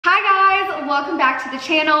Hi guys, welcome back to the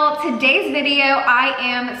channel. Today's video I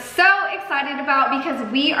am so excited about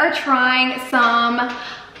because we are trying some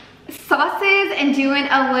sauces and doing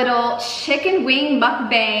a little chicken wing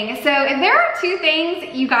mukbang. So if there are two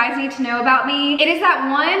things you guys need to know about me, it is that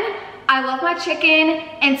one, I love my chicken,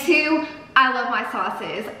 and two, I love my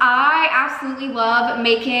sauces. I absolutely love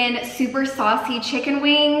making super saucy chicken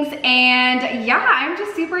wings, and yeah, I'm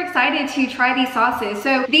just super excited to try these sauces.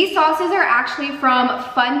 So these sauces are actually from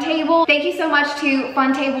Funtable. Thank you so much to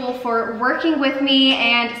Funtable for working with me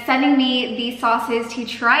and sending me these sauces to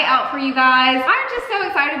try out for you guys. I'm just so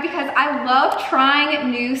excited because I love trying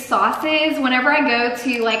new sauces. Whenever I go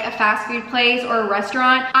to like a fast food place or a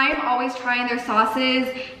restaurant, I am always trying their sauces,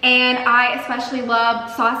 and I especially love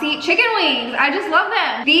saucy chicken wings. I just love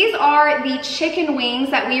them. These are the chicken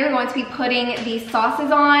wings that we are going to be putting these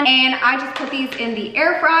sauces on, and I just put these in the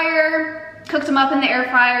air fryer, cooked them up in the air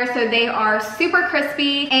fryer so they are super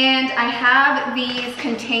crispy. And I have these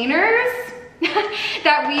containers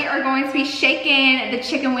that we are going to be shaking the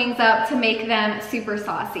chicken wings up to make them super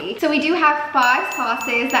saucy. So we do have 5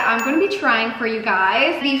 sauces that I'm going to be trying for you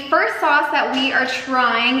guys. The first sauce that we are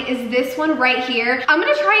trying is this one right here. I'm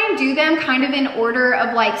going to try and do them kind of in order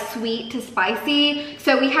of like sweet to spicy.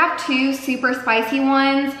 So we have 2 super spicy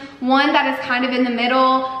ones, one that is kind of in the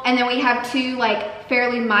middle, and then we have 2 like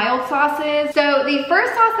fairly mild sauces. So the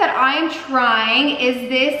first sauce that I'm trying is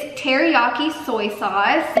this teriyaki soy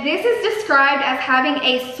sauce. This is described as having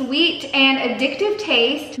a sweet and addictive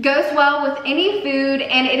taste, goes well with any food,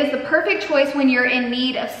 and it is the perfect choice when you're in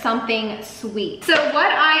need of something sweet. So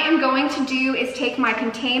what I am going to do is take my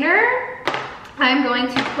container. I'm going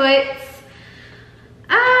to put,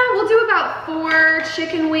 we'll do about 4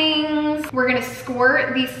 chicken wings. We're gonna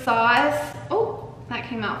squirt the sauce. Oh, that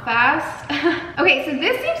came out fast. Okay, so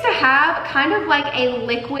this seems to have kind of like a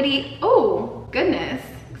liquidy, oh goodness,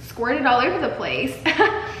 squirted all over the place.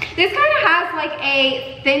 This kind of has like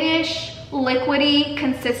a thinnish, liquidy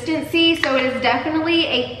consistency, so it is definitely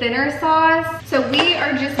a thinner sauce. So we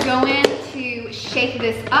are just going to shake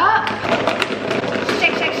this up.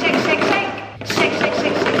 Shake, shake, shake, shake, shake. Shake, shake,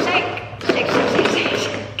 shake, shake, shake. Shake, shake, shake, shake,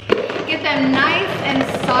 shake. Get them nice and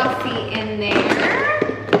saucy in there.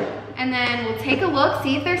 And then we'll take a look,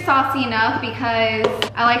 see if they're saucy enough, because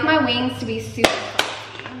I like my wings to be super saucy.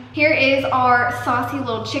 Here is our saucy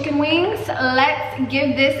little chicken wings. Let's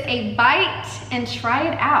give this a bite and try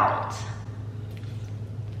it out.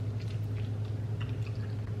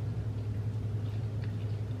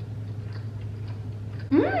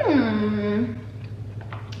 Mmm.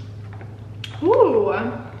 Ooh.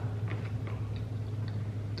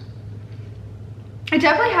 It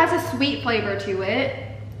definitely has a sweet flavor to it.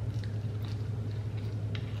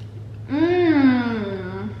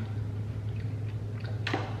 Mmm.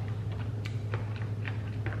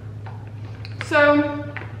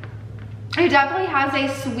 So it definitely has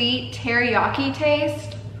a sweet teriyaki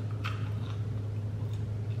taste.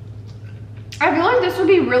 I feel like this would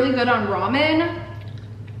be really good on ramen.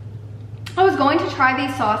 I was going to try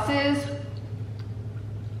these sauces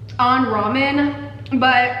on ramen,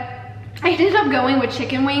 but I ended up going with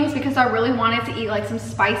chicken wings because I really wanted to eat like some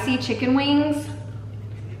spicy chicken wings.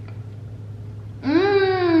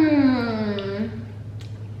 Mmm.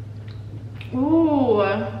 Ooh.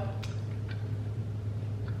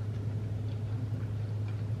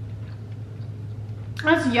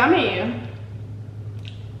 That's yummy.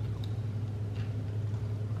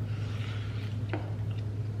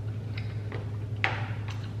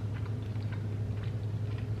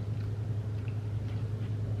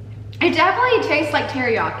 It definitely tastes like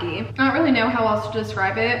teriyaki. I don't really know how else to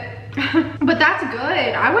describe it, but that's good.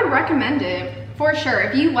 I would recommend it for sure.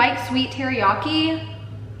 If you like sweet teriyaki,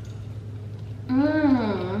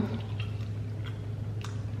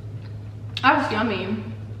 that's yummy.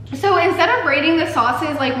 So instead of rating the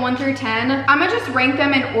sauces like 1 through 10, I'm gonna just rank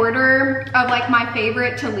them in order of like my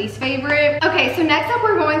favorite to least favorite. Okay, so next up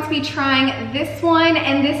we're going to be trying this one,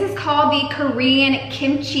 and this is called the Korean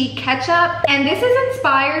kimchi ketchup. And this is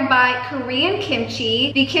inspired by Korean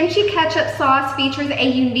kimchi. The kimchi ketchup sauce features a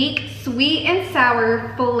unique sweet and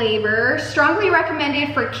sour flavor, strongly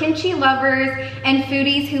recommended for kimchi lovers and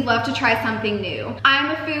foodies who love to try something new. I'm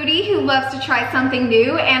a foodie who loves to try something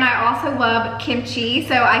new, and I also love kimchi,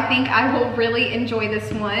 so I think I will really enjoy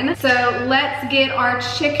this one. So let's get our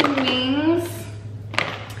chicken wings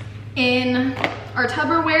in our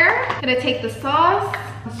Tupperware. Gonna take the sauce,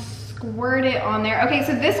 squirt it on there. Okay,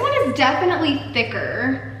 so this one is definitely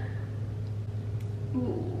thicker.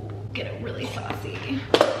 Ooh, get it really saucy.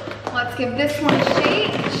 Let's give this one a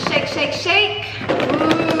shake. Shake, shake, shake. Ooh,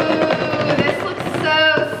 this looks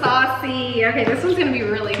so saucy. saucy. Okay, this one's gonna be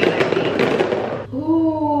really good, I think.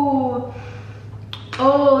 Ooh.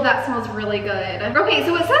 Oh, that smells really good. Okay,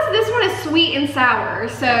 so it says this one is sweet and sour,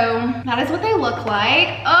 so that is what they look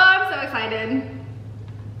like. Oh, I'm so excited.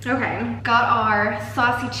 Okay, got our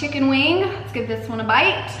saucy chicken wing. Let's give this one a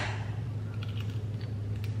bite.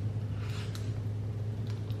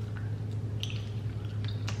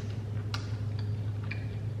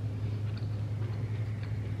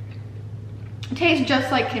 It tastes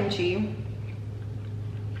just like kimchi.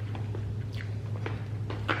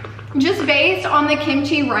 Just based on the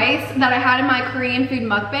kimchi rice that I had in my Korean food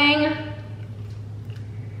mukbang,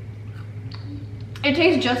 it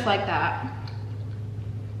tastes just like that.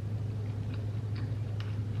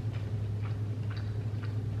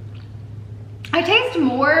 I taste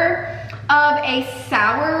more of a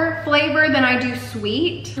sour flavor than I do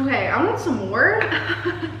sweet. Okay, I want some more.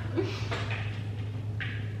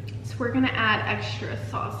 So we're gonna add extra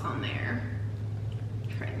sauce on there.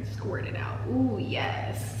 Try and squirt it out. Ooh,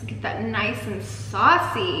 yes. Get that nice and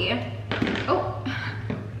saucy. Oh.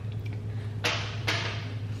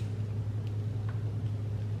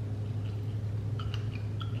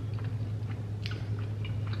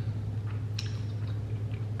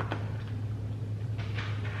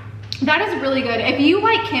 That is really good. If you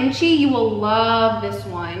like kimchi, you will love this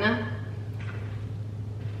one.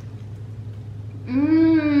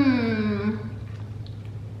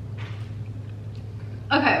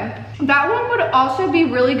 Okay, that one would also be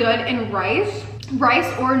really good in rice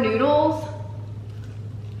or noodles.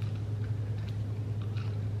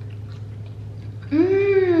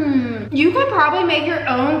 You could probably make your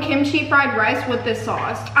own kimchi fried rice with this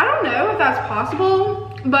sauce. I don't know if that's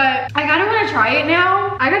possible, but I kind of want to try it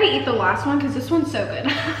now. I gotta eat the last one because this one's so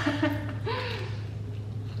good.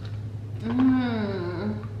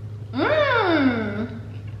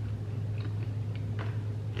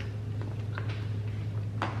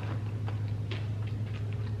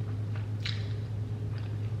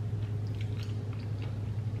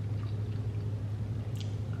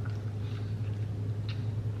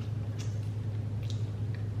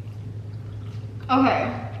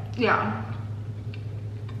 Okay, yeah.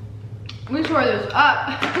 Let me stir this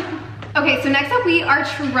up. Okay, so next up we are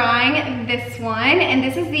trying this one, and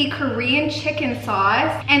this is the Korean chicken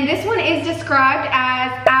sauce. And this one is described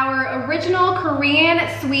as our original Korean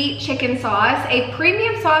sweet chicken sauce, a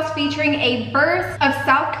premium sauce featuring a burst of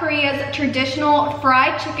South Korea's traditional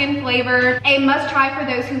fried chicken flavor, a must try for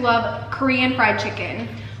those who love Korean fried chicken.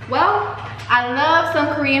 Well, I love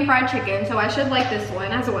some Korean fried chicken, so I should like this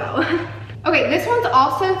one as well. Okay, this one's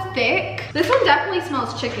also thick. This one definitely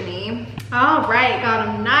smells chickeny. All right, got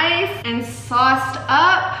them nice and sauced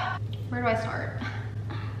up. Where do I start?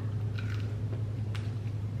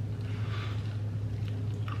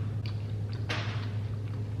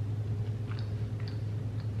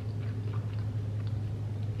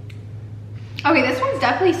 Okay, this one's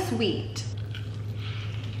definitely sweet.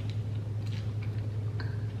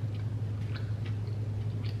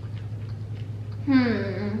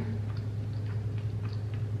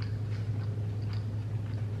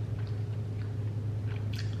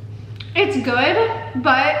 It's good,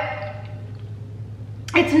 but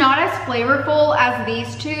it's not as flavorful as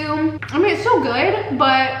these two. I mean, it's still good,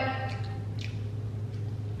 but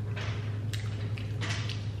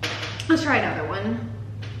let's try another one.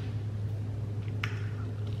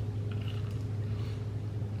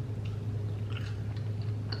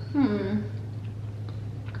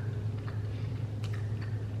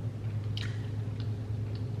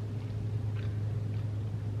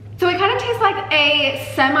 So it kind of tastes like a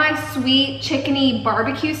semi-sweet chickeny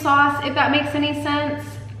barbecue sauce, if that makes any sense.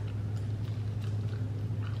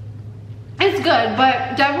 It's good,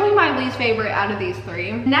 but definitely my least favorite out of these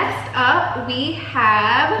three. Next up, we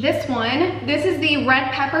have this one. This is the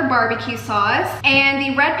red pepper barbecue sauce. And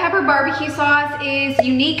the red pepper barbecue sauce is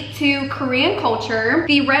unique to Korean culture.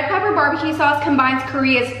 The red pepper barbecue sauce combines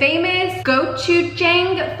Korea's famous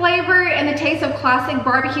gochujang flavor and the taste of classic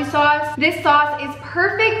barbecue sauce. This sauce is the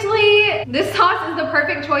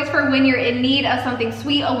perfect choice for when you're in need of something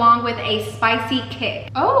sweet along with a spicy kick.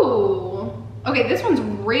 Oh. Okay, this one's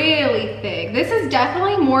really thick. This is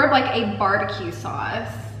definitely more of like a barbecue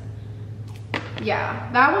sauce.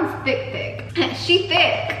 Yeah, that one's thick. She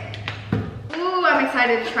thick. Ooh, I'm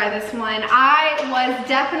excited to try this one. I was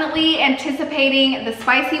definitely anticipating the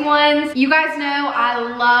spicy ones. You guys know I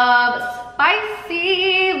love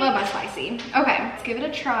spicy. Love my spicy. Okay, let's give it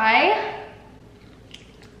a try.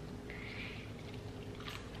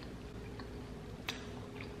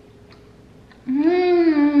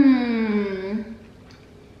 Ooh.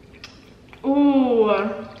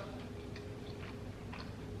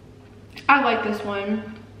 like this one.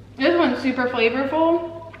 This one's super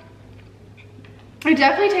flavorful. It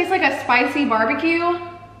definitely tastes like a spicy barbecue.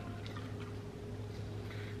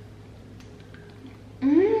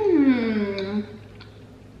 Mmm.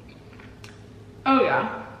 Oh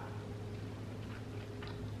yeah.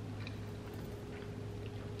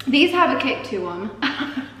 These have a kick to them.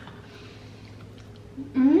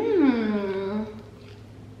 Mmm.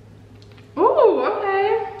 Ooh,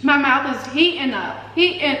 okay. My mouth is heating up.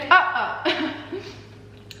 Heating up.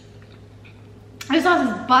 This sauce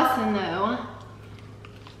is bussin' though.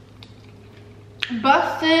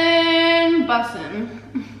 Bussin'.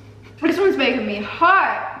 This one's making me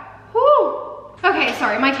hot. Whew. Okay,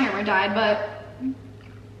 sorry, my camera died, but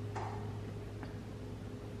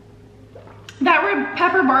that red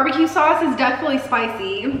pepper barbecue sauce is definitely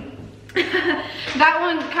spicy. That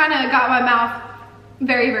one kind of got my mouth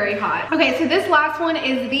very, very hot. Okay, so this last one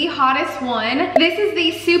is the hottest one. This is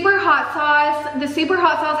the super hot sauce. The super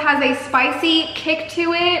hot sauce has a spicy kick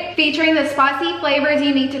to it, featuring the spicy flavors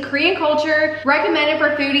unique to Korean culture, recommended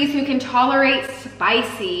for foodies who can tolerate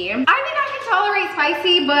spicy. I think I can tolerate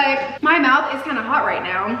spicy, but my mouth is kind of hot right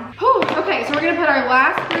now. Whew. Okay, so we're gonna put our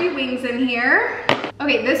last 3 wings in here.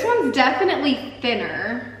 Okay, this one's definitely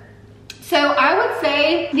thinner. So I would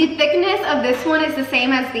say the thickness of this one is the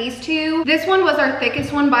same as these two. This one was our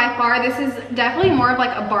thickest one by far. This is definitely more of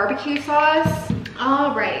like a barbecue sauce.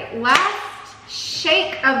 All right, last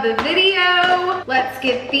shake of the video. Let's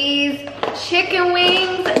get these chicken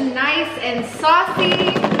wings nice and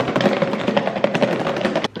saucy.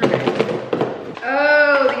 Okay.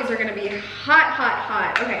 Oh, these are gonna be hot, hot,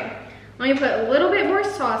 hot. Okay, let me put a little bit more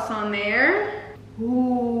sauce on there.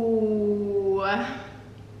 Ooh.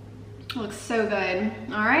 Looks so good.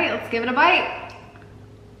 All right, let's give it a bite.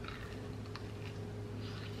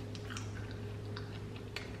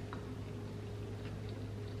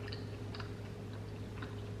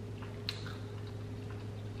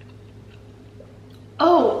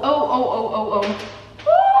 Oh.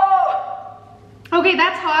 Woo! Okay,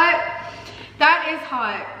 that's hot. That is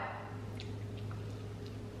hot.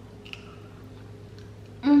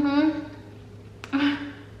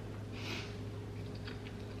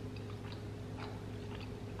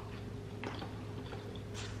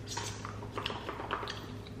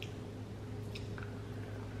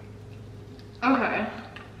 Okay.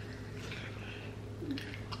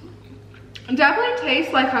 Definitely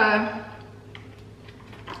tastes like a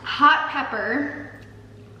hot pepper.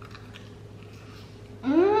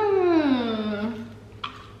 Mmm.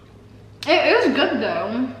 It is good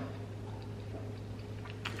though.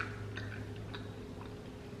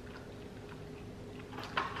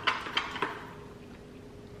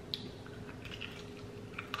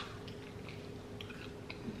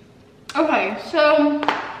 Okay, so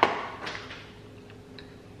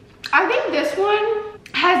I think this one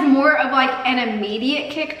has more of like an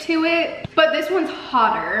immediate kick to it, but this one's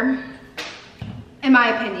hotter, in my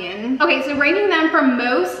opinion. Okay, so ranking them from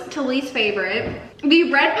most to least favorite.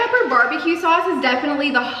 The red pepper barbecue sauce is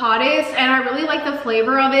definitely the hottest, and I really like the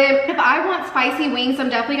flavor of it. If I want spicy wings, I'm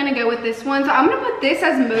definitely gonna go with this one. So I'm gonna put this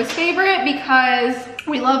as most favorite because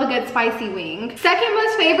we love a good spicy wing. Second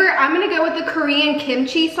most favorite, I'm gonna go with the Korean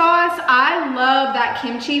kimchi sauce. I love that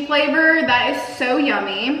kimchi flavor. That is so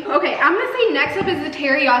yummy. Okay, I'm gonna say next up is the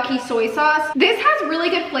teriyaki soy sauce. This has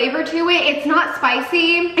really good flavor to it. It's not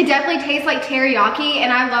spicy. It definitely tastes like teriyaki,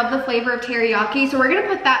 and I love the flavor of teriyaki. So we're gonna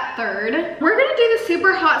put that third. We're gonna do the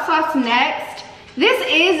super hot sauce next. This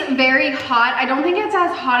is very hot. I don't think it's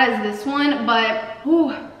as hot as this one, but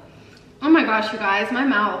ooh, oh my gosh, you guys, my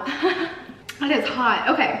mouth. It is hot.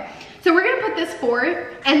 Okay, so we're gonna put this fourth,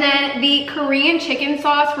 and then the Korean chicken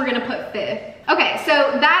sauce we're gonna put fifth. Okay,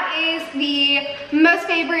 so that is the most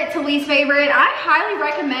favorite to least favorite. I highly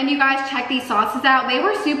recommend you guys check these sauces out. They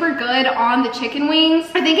were super good on the chicken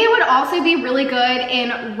wings. I think it would also be really good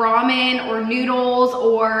in ramen or noodles,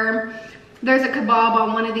 or there's a kebab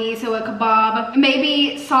on one of these, so a kebab.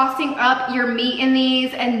 Maybe saucing up your meat in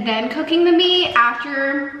these and then cooking the meat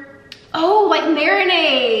after. Oh, like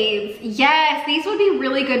marinades. Yes, these would be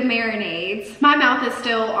really good marinades. My mouth is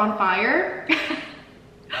still on fire.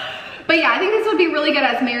 But yeah, I think this would be really good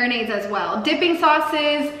as marinades as well. Dipping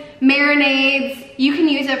sauces, marinades, you can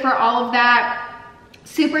use it for all of that.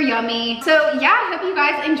 Super yummy. So yeah, I hope you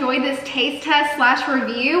guys enjoyed this taste test slash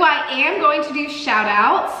review. I am going to do shout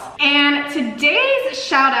outs, and today's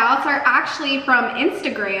shout outs are actually from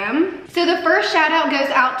Instagram. So the first shout out goes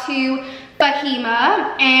out to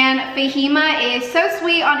Fahima, and Fahima is so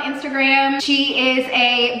sweet on Instagram. She is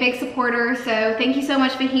a big supporter, so thank you so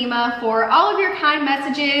much, Fahima, for all of your kind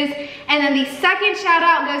messages. And then the second shout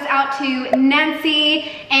out goes out to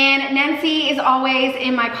Nancy, and Nancy is always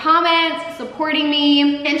in my comments supporting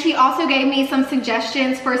me, and she also gave me some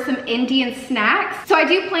suggestions for some Indian snacks. So I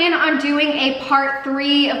do plan on doing a part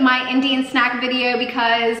 3 of my Indian snack video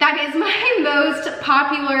because that is my most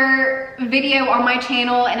popular video on my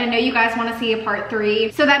channel, and I know you guys want to see a part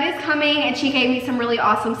 3. So that is coming, and she gave me some really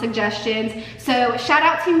awesome suggestions. So shout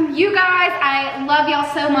out to you guys. I love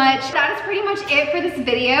y'all so much. That is pretty much it for this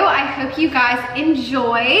video. I hope you guys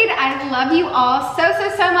enjoyed. I love you all so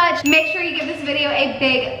much. Make sure you give this video a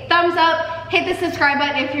big thumbs up. Hit the subscribe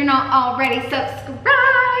button if you're not already subscribed.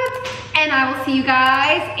 And I will see you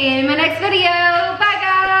guys in my next video. Bye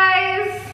guys.